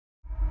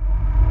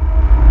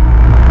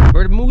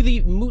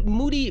moody.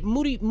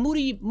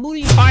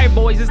 All right,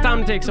 boys, it's time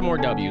to take some more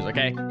W's,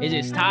 okay? It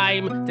is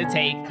time to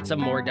take some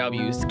more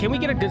W's. Can we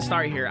get a good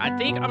start here? I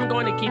think I'm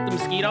going to keep the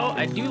mosquito.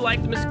 I do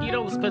like the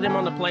mosquito. Let's put him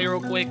on the play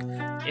real quick.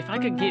 If I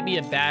could get me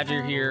a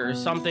badger here or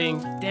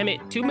something. Damn it,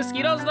 2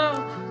 mosquitoes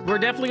though? We're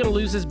definitely gonna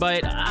lose this,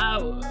 but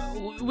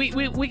we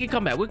can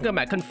come back. We can come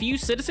back.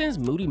 Confused citizens,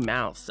 moody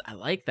mouths. I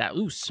like that.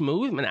 Ooh,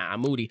 smooth. Nah,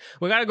 moody.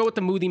 We gotta go with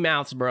the moody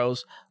mouths,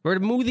 bros. We're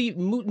the moody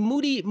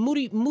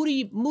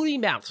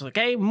mouths.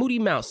 Okay, moody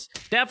mouse.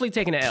 Definitely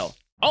taking an L.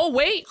 Oh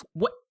wait,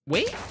 what?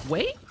 Wait.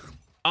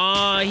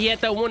 He had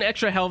that 1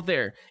 extra health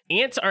there.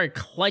 Ants are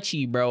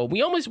clutchy, bro.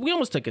 We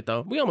almost took it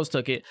though. We almost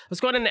took it. Let's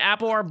go ahead and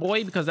apple our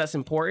boy because that's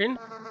important.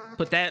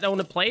 Put that on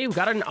the play. We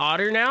got an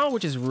otter now,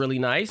 which is really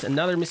nice.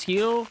 Another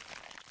mosquito.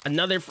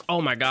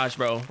 Oh my gosh,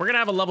 bro. We're gonna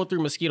have a level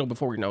 3 mosquito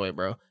before we know it,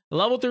 bro. The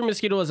level 3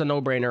 mosquito is a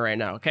no-brainer right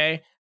now,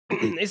 okay?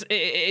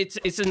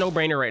 it's a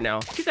no-brainer right now.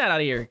 Get that out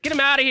of here. Get him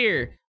out of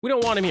here. We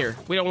don't want him here.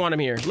 We don't want him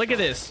here. Look at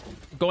this.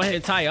 Go ahead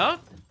and tie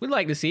up. We'd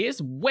like to see it.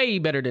 It's way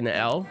better than the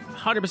L.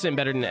 100%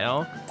 better than the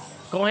L.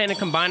 Go ahead and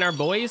combine our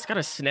boys. Got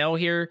a snail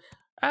here.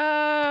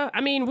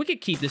 I mean, we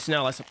could keep the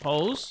snail, I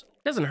suppose.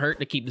 It doesn't hurt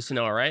to keep the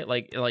snail, right?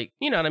 Like,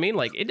 you know what I mean?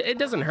 Like, it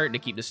doesn't hurt to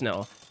keep the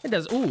snail. It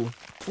does. Ooh.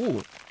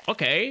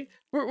 Okay.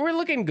 We're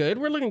looking good.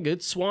 We're looking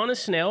good. Swan and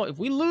snail. If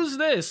we lose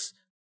this,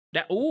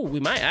 we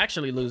might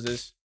actually lose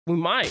this. We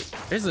might.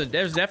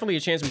 There's definitely a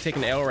chance we're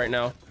taking the L right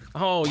now.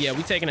 Oh yeah,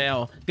 we taking the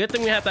L. Good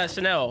thing we have that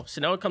snail.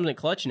 Snail comes in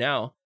clutch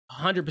now.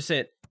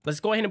 100%. Let's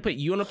go ahead and put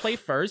you on the play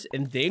first,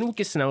 and then we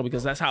can snail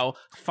because that's how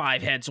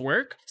 5 heads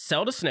work.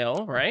 Sell the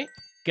snail, right?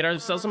 Get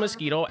ourselves a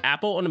mosquito.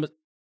 Apple on the.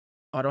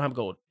 Oh, I don't have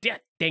gold. Yeah,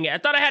 dang it. I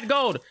thought I had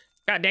gold.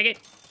 God dang it.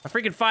 My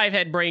freaking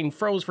 5-head brain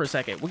froze for a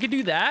second. We could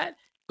do that.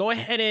 Go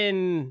ahead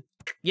and,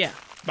 yeah,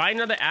 buy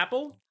another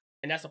apple,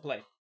 and that's a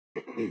play.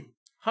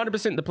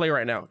 100% the play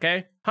right now,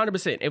 okay?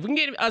 100%. If we can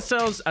get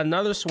ourselves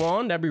another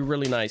swan, that'd be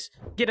really nice.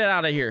 Get it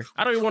out of here.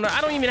 I don't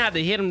even have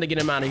to hit him to get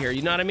him out of here.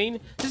 You know what I mean?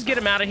 Just get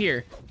him out of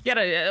here. You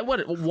got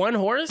what, 1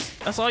 horse?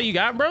 That's all you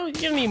got, bro? You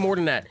don't need more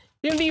than that.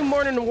 You don't need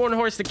more than 1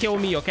 horse to kill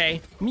me,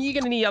 okay? You're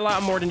gonna need a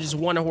lot more than just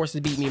 1 horse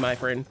to beat me, my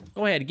friend.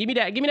 Go ahead, give me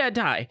that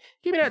tie.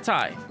 Give me that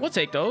tie. We'll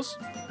take those.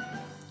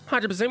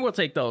 100% we'll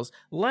take those.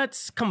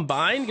 Let's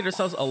combine, get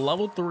ourselves a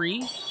level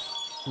 3.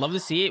 Love to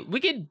see it. We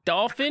get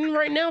dolphin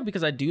right now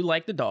because I do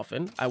like the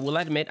dolphin. I will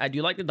admit, I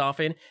do like the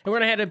dolphin. And we're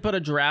gonna head and put a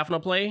giraffe on a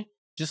play,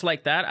 just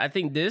like that. I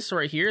think this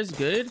right here is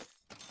good.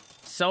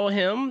 Sell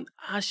him.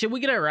 Should we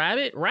get a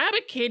rabbit?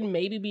 Rabbit can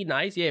maybe be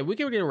nice. Yeah, we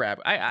can get a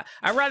rabbit.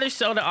 I'd rather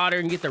sell the otter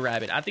and get the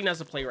rabbit. I think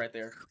that's a play right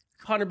there.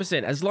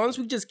 100%. As long as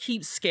we just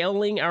keep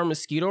scaling our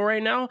mosquito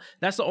right now,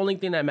 that's the only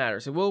thing that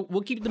matters. So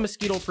we'll keep the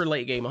mosquito for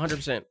late game.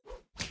 100%.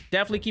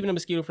 Definitely keeping the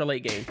mosquito for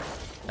late game.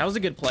 That was a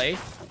good play.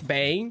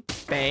 Bang,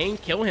 bang,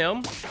 kill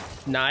him.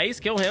 Nice,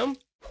 kill him.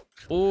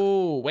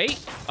 Oh, wait.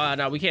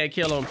 No, we can't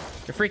kill him.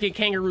 The freaking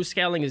kangaroo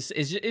scaling is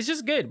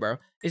just good, bro.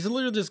 It's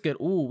literally just good.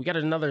 Ooh, we got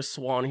another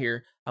swan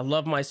here. I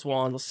love my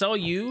swan. I'll sell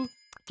you,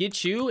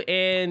 get you,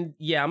 and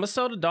yeah, I'm gonna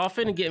sell the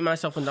dolphin and get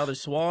myself another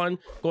swan.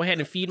 Go ahead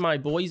and feed my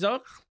boys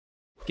up.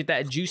 Get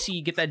that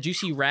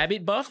juicy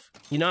rabbit buff.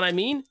 You know what I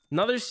mean?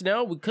 Another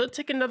snail. We could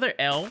take another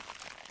L.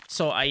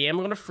 So I am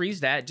going to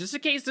freeze that just in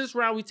case this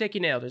round we take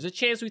an L. There's a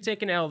chance we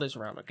take an L this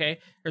round, okay?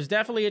 There's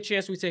definitely a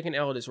chance we take an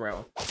L this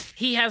round.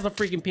 He has the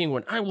freaking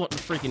penguin. I want the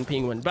freaking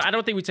penguin, but I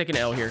don't think we take an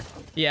L here.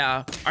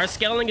 Yeah, our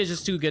scaling is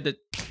just too good to...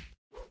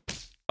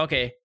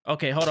 Okay,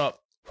 hold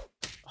up.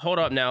 Hold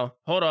up now.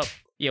 Hold up.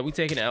 Yeah, we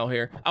take an L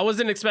here. I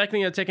wasn't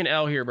expecting to take an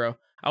L here, bro.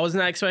 I was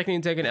not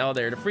expecting to take an L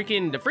there. The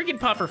freaking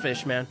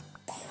pufferfish, man.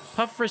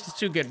 Pufferfish is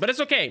too good, but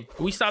it's okay.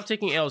 We stopped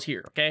taking L's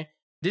here, okay?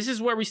 This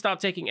is where we stop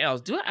taking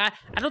L's. I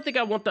don't think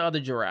I want the other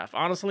giraffe.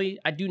 Honestly,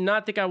 I do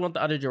not think I want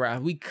the other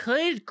giraffe. We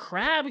could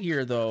crab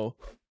here, though.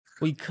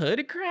 We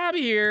could crab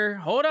here.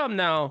 Hold up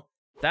now.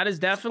 That is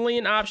definitely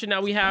an option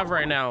that we have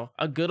right now.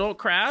 A good old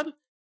crab.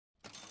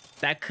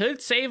 That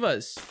could save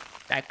us.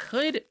 That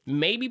could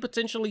maybe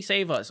potentially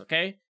save us,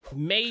 okay?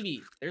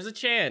 Maybe. There's a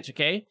chance,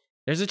 okay?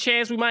 There's a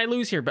chance we might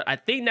lose here, but I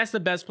think that's the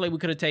best play we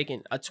could have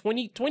taken. A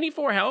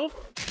 24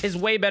 health is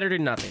way better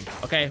than nothing,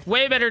 okay?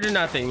 Way better than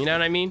nothing, you know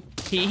what I mean?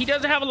 He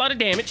doesn't have a lot of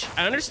damage,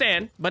 I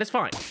understand, but it's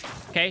fine,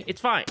 okay?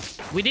 It's fine.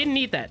 We didn't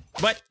need that,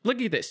 but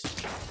look at this,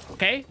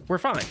 okay? We're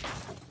fine.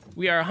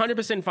 We are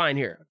 100% fine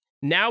here.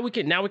 Now we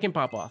can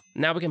pop off.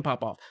 Now we can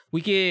pop off.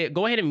 We can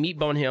go ahead and meat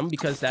bone him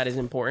because that is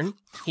important.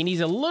 He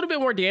needs a little bit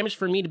more damage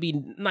for me to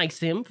be nice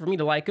to him, for me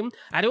to like him.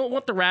 I don't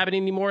want the rabbit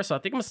anymore, so I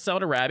think I'm gonna sell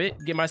the rabbit,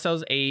 get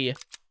myself a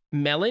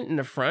melon in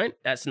the front.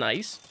 That's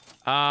nice.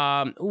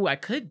 Ooh, I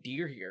could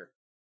deer here.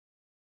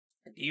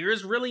 Deer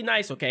is really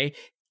nice, okay?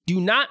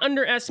 Do not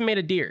underestimate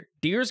a deer.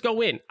 Deers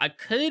go in. I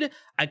could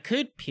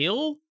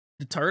peel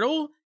the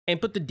turtle and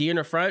put the deer in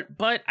the front,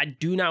 but I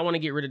do not want to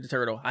get rid of the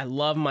turtle. I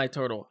love my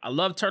turtle. I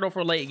love turtle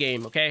for late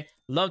game, okay?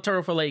 Love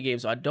turtle for late game,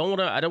 so I don't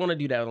wanna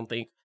do that, I don't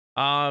think.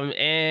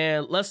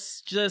 And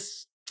let's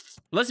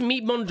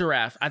meat bone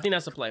giraffe. I think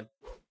that's a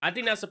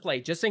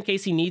play. Just in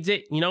case he needs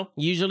it, you know.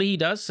 Usually he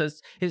does. So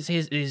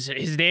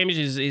his damage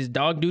is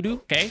dog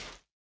doo-doo, okay?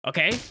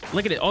 Okay,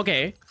 look at it.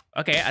 Okay,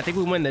 okay. I think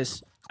we win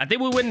this. I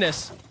think we win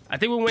this. I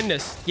think we win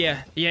this.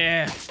 Yeah,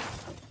 yeah.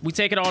 We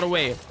take it all the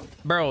way,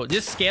 bro.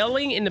 Just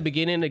scaling in the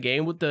beginning of the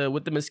game with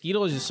the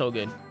mosquito is just so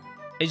good.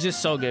 It's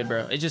just so good,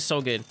 bro. It's just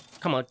so good.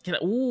 Come on.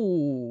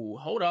 Ooh,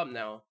 hold up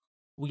now.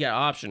 We got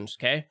options,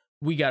 okay?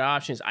 We got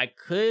options. I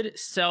could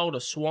sell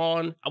the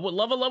swan. I would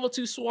love a level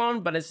 2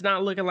 swan, but it's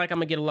not looking like I'm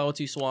gonna get a level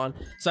 2 swan.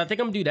 So I think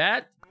I'm gonna do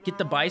that. Get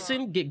the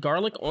bison, get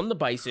garlic on the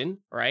bison,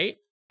 right?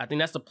 I think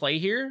that's the play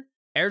here.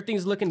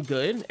 Everything's looking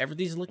good.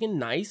 Everything's looking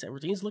nice.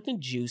 Everything's looking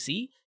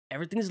juicy.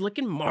 Everything's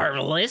looking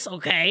marvelous,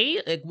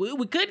 okay? Like,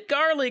 we could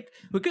garlic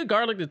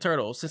the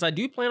turtle. Since I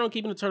do plan on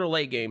keeping the turtle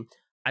late game,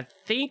 I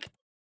think,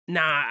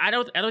 nah, I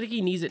don't think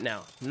he needs it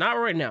now. Not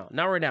right now,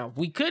 not right now.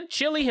 We could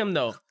chili him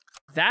though.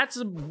 That's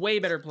a way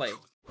better play.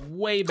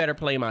 Way better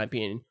play in my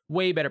opinion.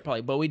 Way better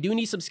play, but we do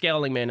need some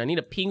scaling, man. I need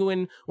a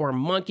penguin or a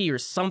monkey or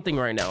something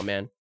right now,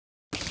 man.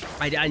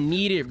 I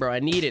need it, bro, I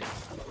need it.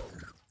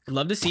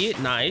 Love to see it,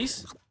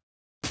 nice.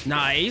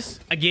 Nice.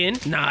 Again,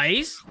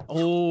 nice.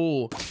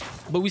 Oh,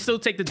 but we still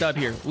take the dub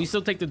here. We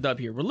still take the dub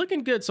here. We're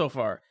looking good so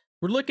far.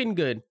 We're looking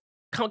good.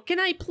 Can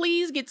I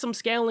please get some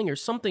scaling or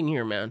something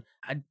here, man?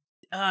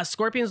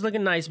 Scorpion's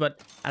looking nice,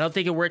 but I don't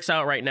think it works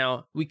out right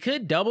now. We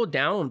could double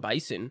down on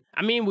bison.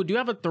 I mean, we do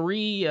have a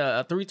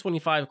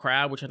 325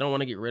 crab, which I don't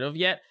want to get rid of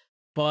yet.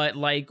 But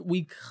like,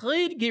 we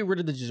could get rid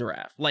of the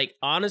giraffe. Like,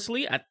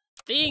 honestly, I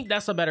think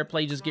that's a better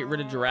play. Just get rid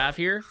of giraffe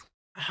here.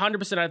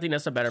 100%, I think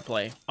that's a better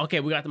play.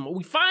 Okay, we got them.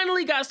 We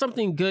finally got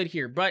something good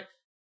here, but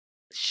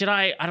should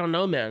I don't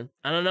know, man.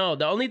 I don't know.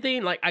 The only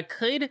thing, like, I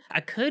could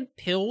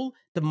pill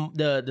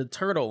the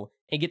turtle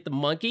and get the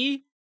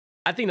monkey.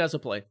 I think that's a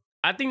play.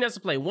 I think that's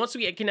a play. Once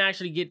we can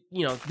actually get,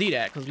 you know, do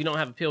that, because we don't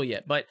have a pill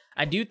yet. But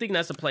I do think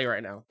that's a play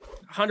right now.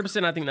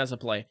 100%, I think that's a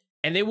play.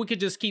 And then we could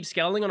just keep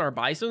scaling on our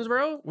bisons,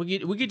 bro. We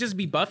could just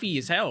be buffy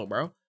as hell,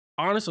 bro.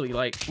 Honestly,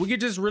 like, we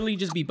could just really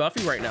just be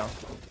buffy right now.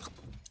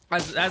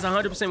 That's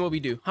 100% what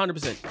we do.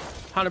 100%.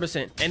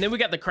 100%. And then we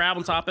got the crab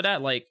on top of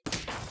that. Like,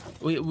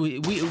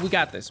 we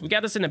got this. We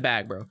got this in the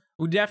bag, bro.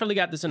 We definitely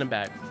got this in the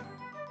bag.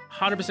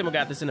 100% we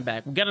got this in the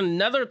bag. We got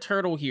another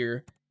turtle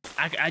here.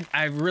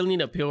 I really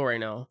need a pill right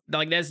now.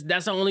 Like, that's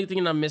the only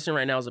thing I'm missing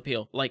right now is a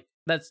pill. Like,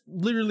 that's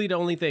literally the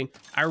only thing.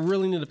 I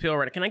really need a pill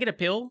right now. Can I get a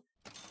pill?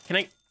 Can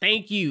I?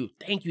 Thank you.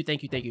 Thank you.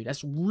 Thank you. Thank you.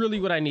 That's really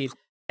what I need.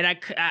 And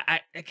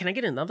can I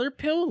get another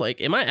pill? Like,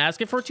 am I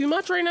asking for too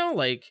much right now?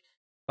 Like,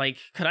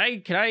 could I,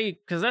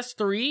 because that's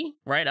 3,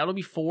 right? That'll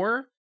be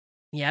 4.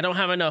 Yeah, I don't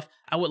have enough.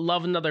 I would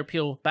love another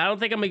pill, but I don't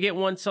think I'm gonna get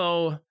one.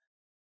 So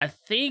I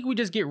think we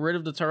just get rid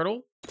of the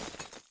turtle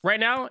right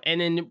now,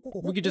 and then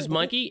we could just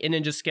monkey and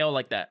then just scale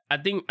like that. I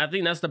think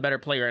that's the better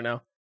play right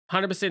now.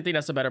 100% think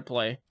that's a better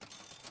play.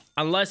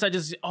 Unless I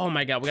just, oh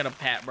my God, we got a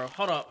pat, bro.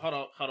 Hold up.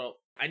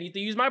 I need to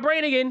use my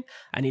brain again.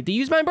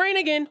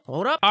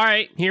 Hold up. All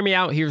right, hear me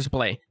out. Here's the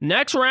play.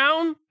 Next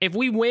round, if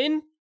we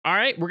win, all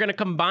right, we're going to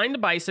combine the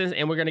bisons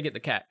and we're going to get the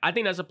cat. I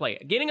think that's a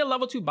play. Getting a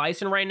level 2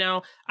 bison right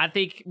now, I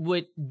think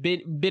would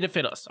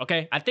benefit us,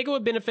 okay? I think it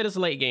would benefit us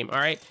late game, all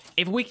right?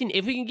 If we can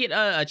get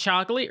a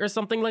chocolate or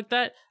something like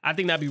that, I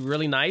think that'd be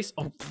really nice.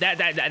 Oh,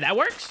 that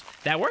works.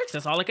 That works.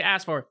 That's all I could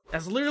ask for.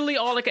 That's literally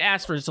all I could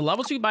ask for. It's a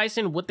level 2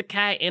 bison with the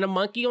cat and a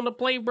monkey on the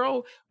plate,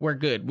 bro. We're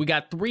good. We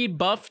got 3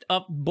 buffed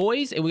up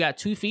boys and we got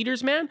 2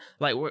 feeders, man.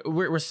 Like,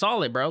 we're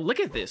solid, bro. Look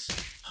at this.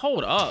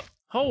 Hold up.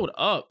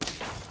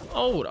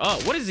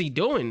 What is he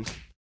doing?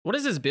 What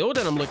is this build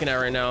that I'm looking at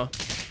right now?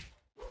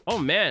 Oh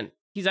man,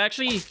 he's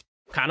actually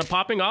kind of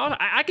popping off.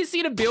 I can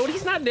see the build.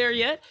 He's not there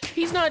yet.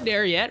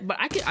 But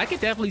I can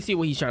definitely see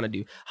what he's trying to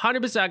do.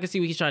 100% I can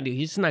see what he's trying to do.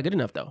 He's just not good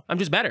enough though. I'm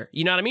just better.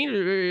 You know what I mean?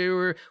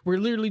 We're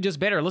literally just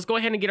better. Let's go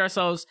ahead and get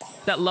ourselves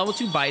that level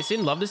 2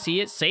 bison. Love to see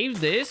it.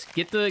 Save this.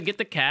 Get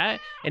the cat,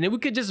 and then we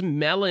could just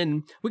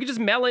melon. We could just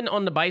melon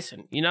on the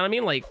bison. You know what I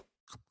mean? Like,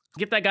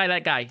 get that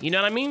guy. You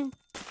know what I mean?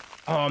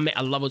 Oh man,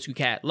 a level 2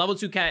 cat. Level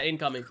 2 cat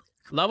incoming.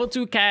 Level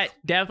 2 cat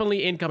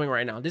definitely incoming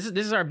right now. This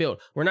is our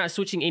build. We're not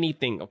switching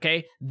anything,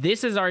 okay?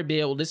 This is our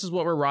build. This is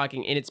what we're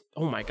rocking, and it's,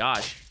 oh my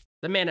gosh.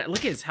 The man, look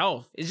at his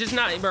health. It's just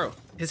not, bro.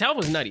 His health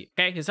was nutty,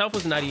 okay? His health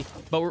was nutty,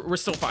 but we're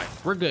still fine.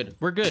 We're good.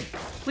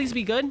 Please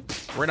be good.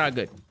 We're not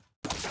good.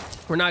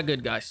 We're not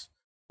good, guys.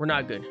 We're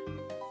not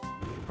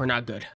good.